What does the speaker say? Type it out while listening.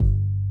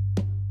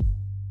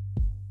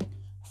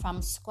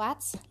From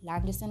squats,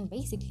 lunges, and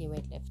basically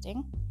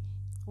weightlifting,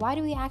 why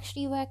do we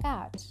actually work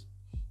out?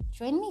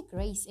 Join me,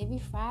 Grace, every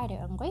Friday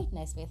on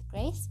Greatness with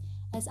Grace,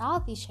 as I'll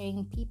be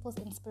sharing people's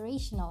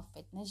inspirational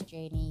fitness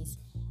journeys.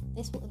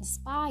 This will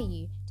inspire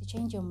you to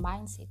change your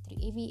mindset through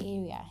every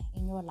area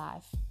in your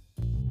life.